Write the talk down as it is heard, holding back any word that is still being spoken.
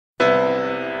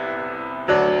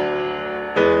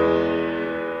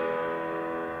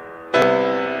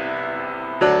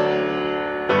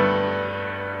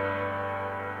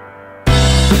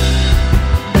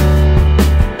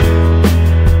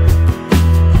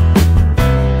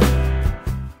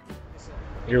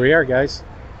Here we are, guys.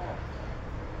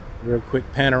 Real quick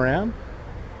pan around.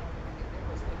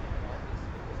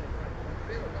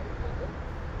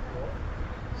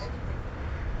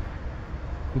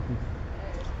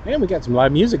 And we got some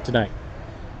live music tonight.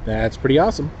 That's pretty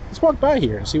awesome. Let's walk by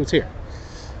here and see what's here.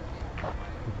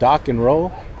 Dock and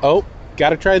roll. Oh,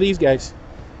 gotta try these guys.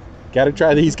 Gotta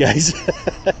try these guys.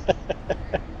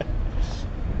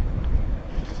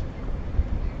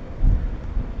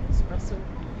 Espresso.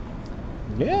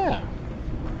 Yeah.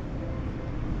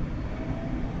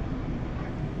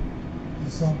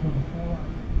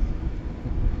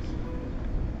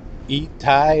 Eat,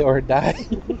 tie, or die.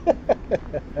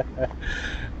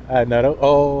 No.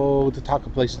 Oh, the taco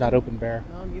place is not open, Bear.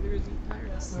 No, neither is Eat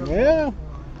Tires. Yeah.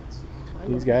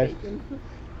 These guys.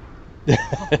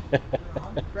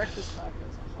 Breakfast tacos.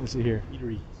 Let's see here.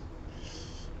 Eatery.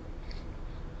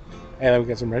 Hey, we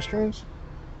got some restaurants.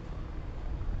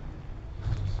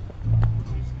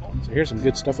 So here's some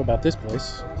good stuff about this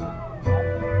place.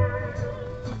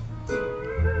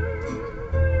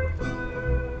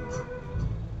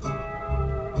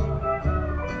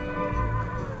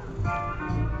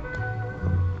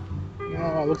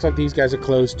 Oh, it looks like these guys are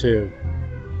closed too.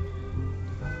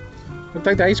 Looks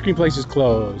like the ice cream place is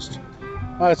closed.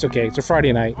 Oh, that's okay. It's a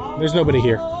Friday night. There's nobody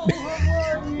here.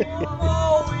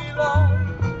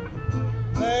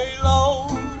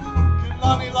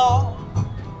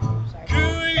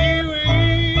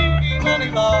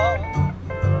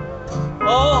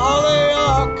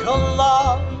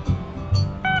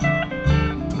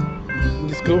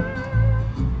 It's cool.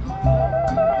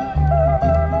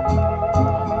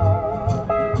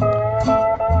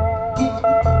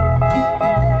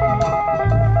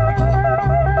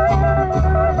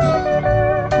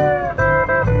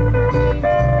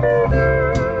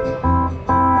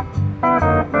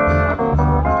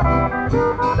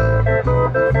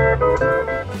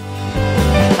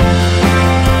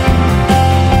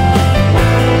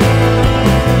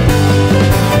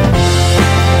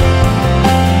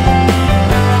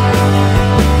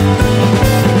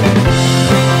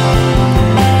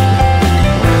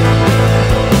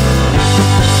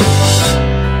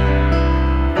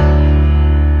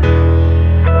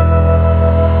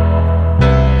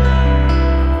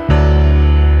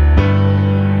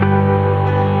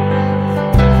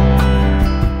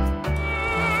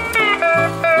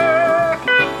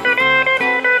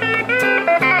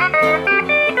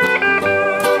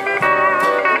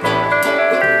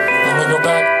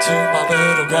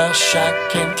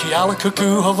 Shack in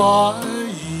Kealakuku,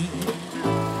 Hawaii,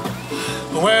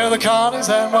 where the Connies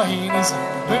and Wahinis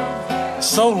lived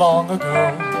so long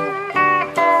ago.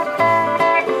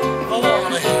 I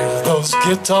wanna hear those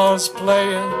guitars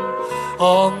playing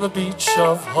on the beach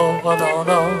of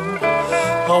Ho'onono.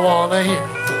 I wanna hear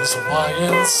those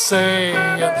Hawaiians saying,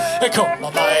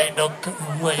 "Ekomamai no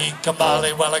ku'uei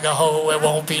kamali walagaho." It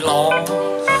won't be long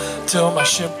till my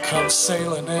ship comes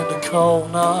sailing into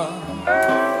Kona.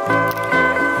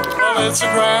 Well, it's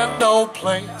a grand old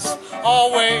place,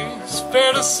 always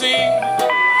fair to see.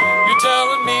 You're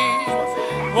telling me,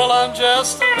 well, I'm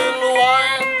just a little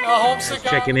Hawaiian, a homesick.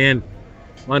 Checking in.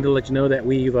 Wanted to let you know that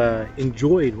we've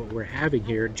enjoyed what we're having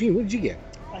here. Gene, what did you get?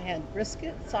 I had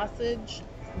brisket, sausage,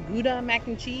 Gouda mac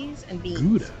and cheese, and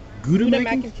beans. Gouda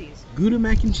mac and cheese. Gouda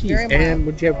mac and cheese. And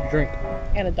what'd you have to drink?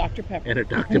 And a Dr. Pepper. And a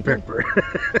Dr. Pepper.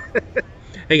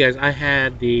 Hey guys, I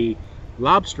had the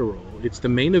lobster roll. It's the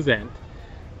main event.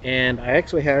 And I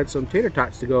actually had some tater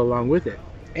tots to go along with it.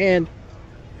 And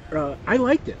I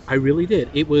liked it. I really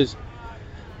did. There was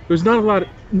not a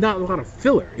lot of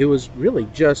filler. It was really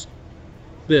just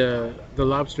the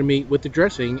lobster meat with the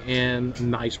dressing and a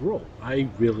nice roll. I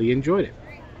really enjoyed it.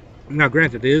 Now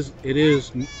granted, it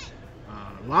is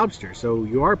lobster, so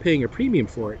you are paying a premium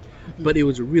for it, but it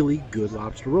was a really good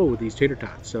lobster roll with these tater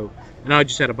tots. So, and I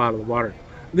just had a bottle of water.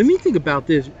 The neat thing about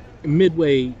this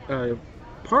Midway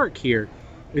park here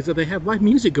is that they have live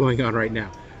music going on right now.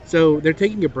 So they're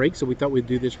taking a break, so we thought we'd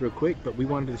do this real quick, but we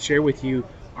wanted to share with you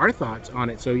our thoughts on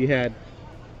it. So you had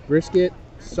brisket,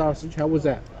 sausage. How was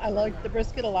that? I liked the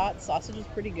brisket a lot. Sausage was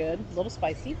pretty good. A little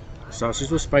spicy. Sausage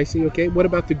was spicy, okay. What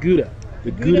about the Gouda?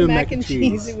 The Gouda mac and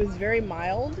cheese. It was very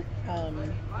mild,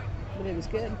 but it was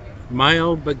good.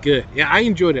 Mild but good. Yeah, I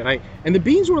enjoyed it. And the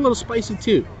beans were a little spicy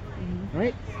too,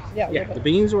 right? Yeah, the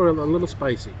beans were a little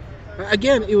spicy.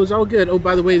 Again, it was all good. Oh,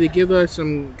 by the way, they give us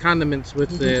some condiments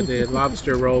with the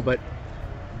lobster roll, but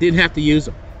didn't have to use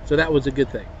them, so that was a good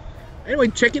thing. Anyway,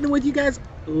 checking in with you guys.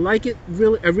 Like it,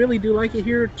 really, I really do like it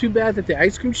here. Too bad that the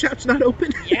ice cream shop's not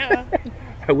open. Yeah.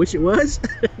 I wish it was,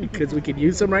 because we could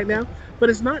use some right now. But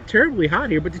it's not terribly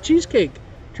hot here. But the cheesecake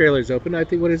trailer's open. I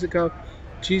think, what is it called?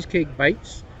 cheesecake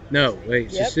bites. No,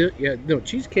 wait, Yep. yeah, no,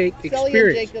 cheesecake Celia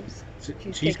experience. Jacobs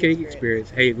Cheesecake experience.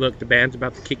 Hey, look, the band's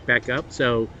about to kick back up.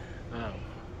 So, uh,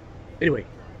 anyway,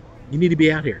 you need to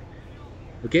be out here.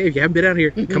 Okay, if you haven't been out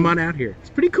here, come on out here. It's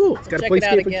pretty cool. It's got a Check play it out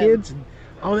stand for again. kids and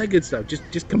all that good stuff.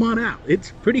 Just come on out.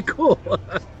 It's pretty cool.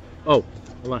 Oh,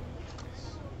 hold on.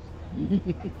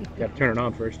 Got to turn it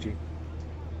on first, G.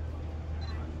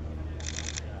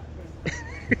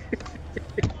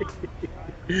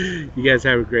 You guys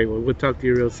have a great one. We'll talk to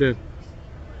you real soon.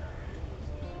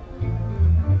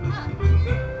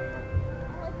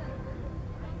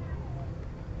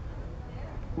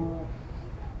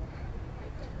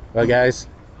 Well, guys,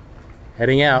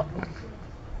 heading out.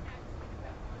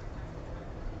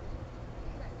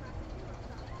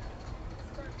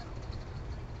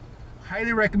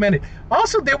 Highly recommend it.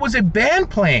 Also, there was a band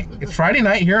playing. It's Friday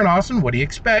night here in Austin. What do you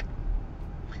expect?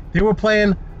 They were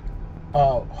playing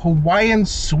Hawaiian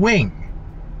Swing.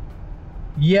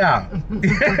 Yeah.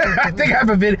 I think I have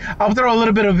a video. I'll throw a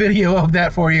little bit of video of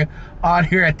that for you on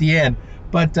here at the end.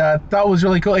 But that was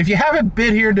really cool. If you haven't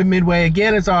been here to Midway,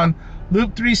 again, it's on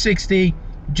Loop 360,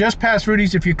 just past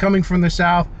Rudy's if you're coming from the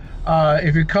south.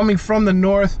 If you're coming from the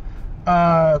north,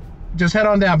 just head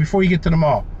on down before you get to the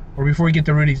mall or before you get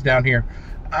to Rudy's down here.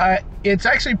 It's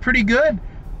actually pretty good.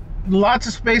 Lots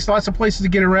of space, lots of places to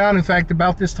get around. In fact,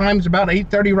 about this time, it's about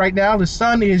 8:30 right now. The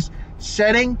sun is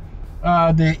setting.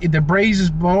 The breeze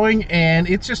is blowing, and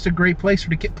it's just a great place for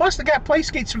the kids. Plus, they got play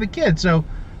skates for the kids, so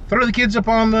throw the kids up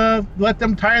on let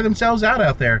them tire themselves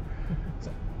out there.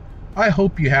 I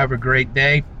hope you have a great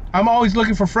day. I'm always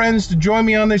looking for friends to join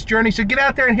me on this journey, so get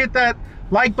out there and hit that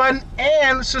like button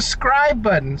and subscribe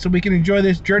button so we can enjoy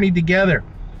this journey together.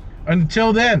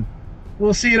 Until then,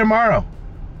 we'll see you tomorrow.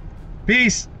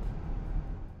 Peace.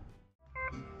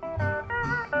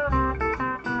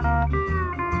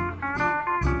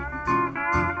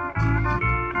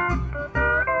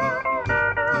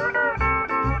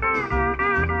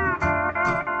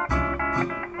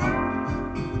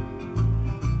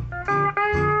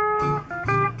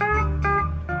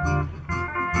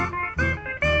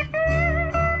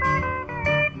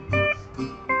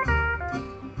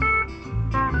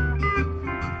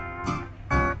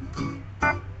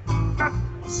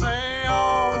 Say,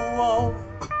 oh, oh,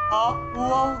 oh,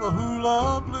 oh, the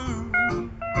hula blue.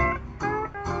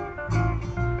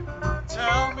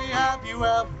 Tell me, have you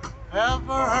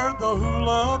ever heard the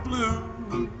hula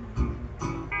blue?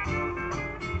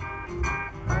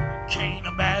 Can't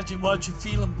imagine what you're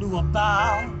feeling blue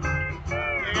about.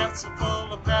 It's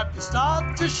full of pep, you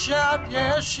start to shout.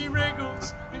 Yeah, she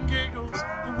wriggles and giggles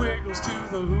and wiggles to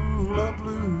the hula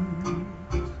blue.